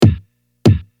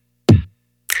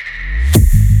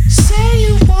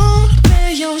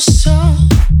song.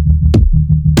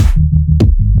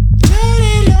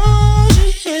 Dirty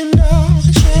laundry and I'll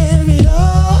share it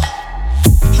all.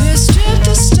 Let's strip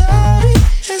the story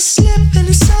and slip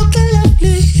into something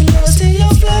lovely. Lost in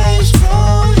your flames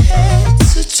from head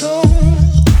to toe.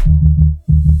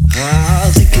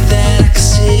 I'll think of that, I can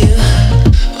see you.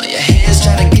 While your hands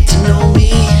try to get to know me.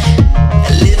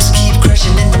 Your lips keep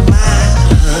crashing into mine.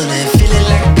 And feeling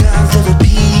like I'm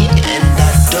therapy. And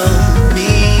I don't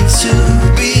mean to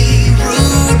be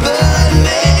rude, but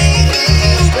maybe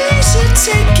we should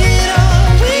take it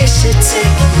all. We should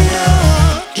take it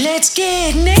all. Let's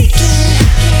get naked.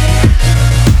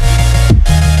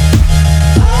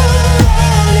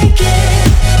 Oh, naked.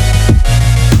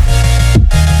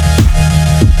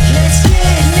 Let's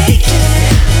get naked.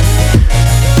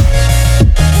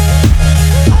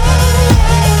 Oh,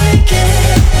 naked.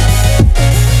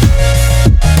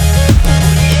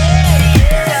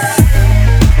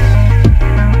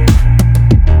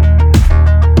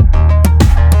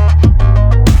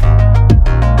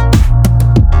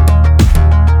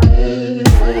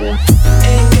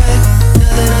 Ain't got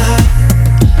nothing to hide.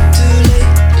 Too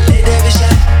late every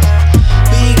shot.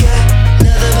 We got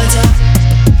nothing but time.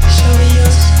 Show me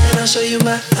yours and I'll show you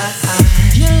mine.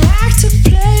 You like to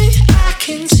play, I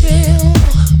can tell.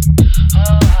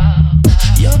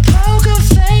 Your poker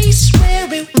face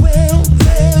wearing well,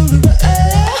 very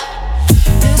well.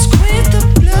 Let's quit the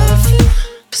bluffing,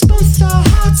 'cause both our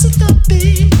hearts at the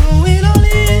beat, going all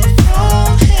in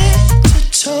from head to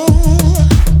toe.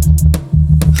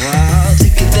 I'll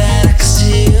think of that, I can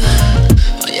see you.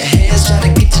 While your hands try to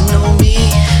get to know me.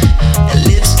 Your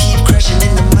lips keep crashing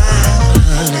into mine.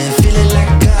 And feeling like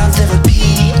I'm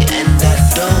therapy. And I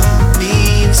don't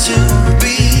mean to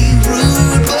be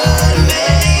rude, but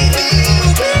maybe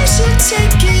we should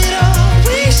take it all.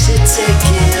 We should take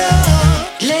it all.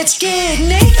 Let's get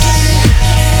naked.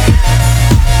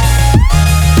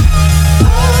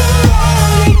 Oh,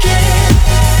 naked.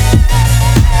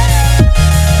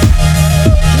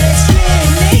 Let's get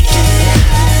naked.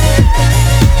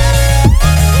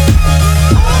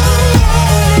 Oh,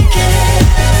 naked.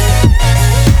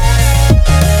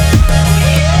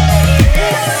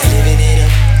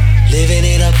 Living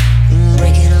it up,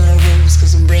 breaking all the rules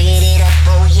 'cause I'm bringing it up,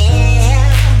 oh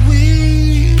yeah. We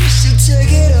should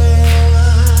take it all.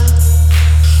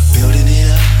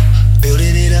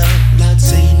 Building it up, not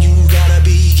saying you gotta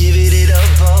be giving it up,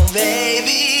 oh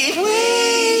baby.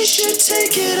 We should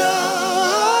take it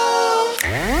all.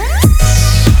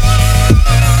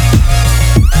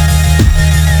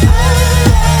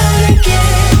 Oh, naked.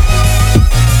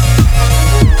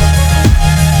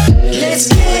 Let's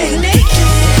get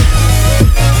naked.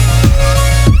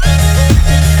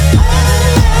 Oh,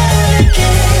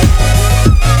 naked.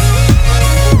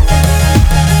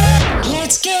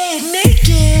 Let's get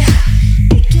naked.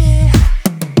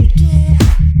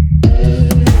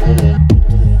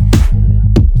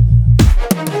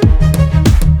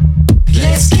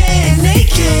 Let's get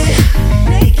naked.